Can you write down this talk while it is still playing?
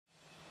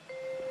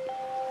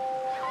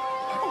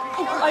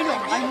The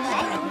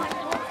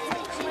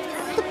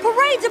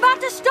parade's about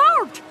to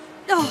start!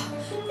 Oh,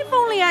 if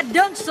only I'd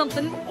done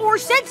something, or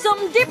said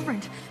something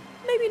different.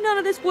 Maybe none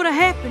of this would have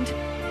happened.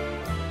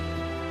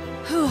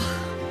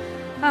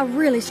 I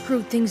really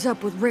screwed things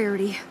up with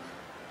Rarity.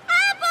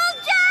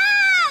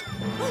 Applejack!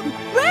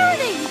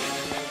 Rarity!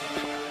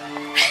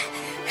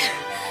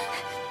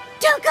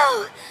 Don't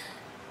go!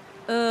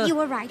 You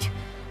were right.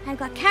 I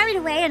got carried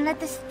away and let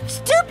this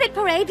stupid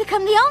parade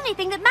become the only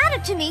thing that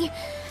mattered to me.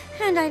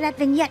 And I let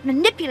Vignette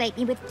manipulate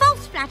me with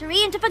false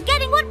flattery into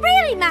forgetting what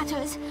really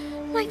matters.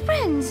 My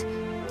friends.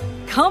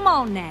 Come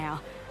on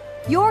now.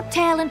 Your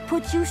talent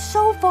puts you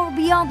so far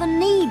beyond the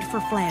need for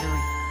flattery.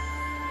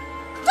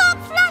 Stop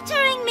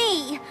flattering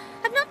me!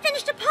 I've not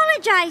finished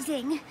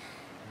apologizing.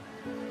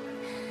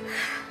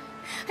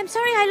 I'm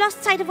sorry I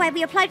lost sight of why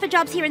we applied for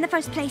jobs here in the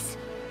first place.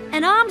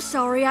 And I'm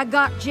sorry I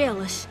got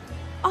jealous.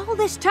 All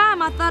this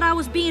time I thought I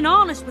was being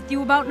honest with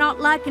you about not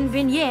liking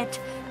Vignette.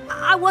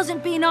 I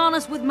wasn't being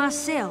honest with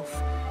myself.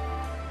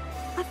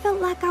 I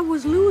felt like I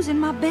was losing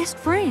my best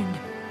friend.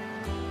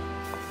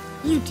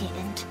 You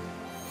didn't.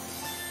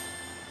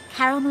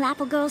 Caramel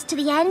apple girls to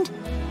the end?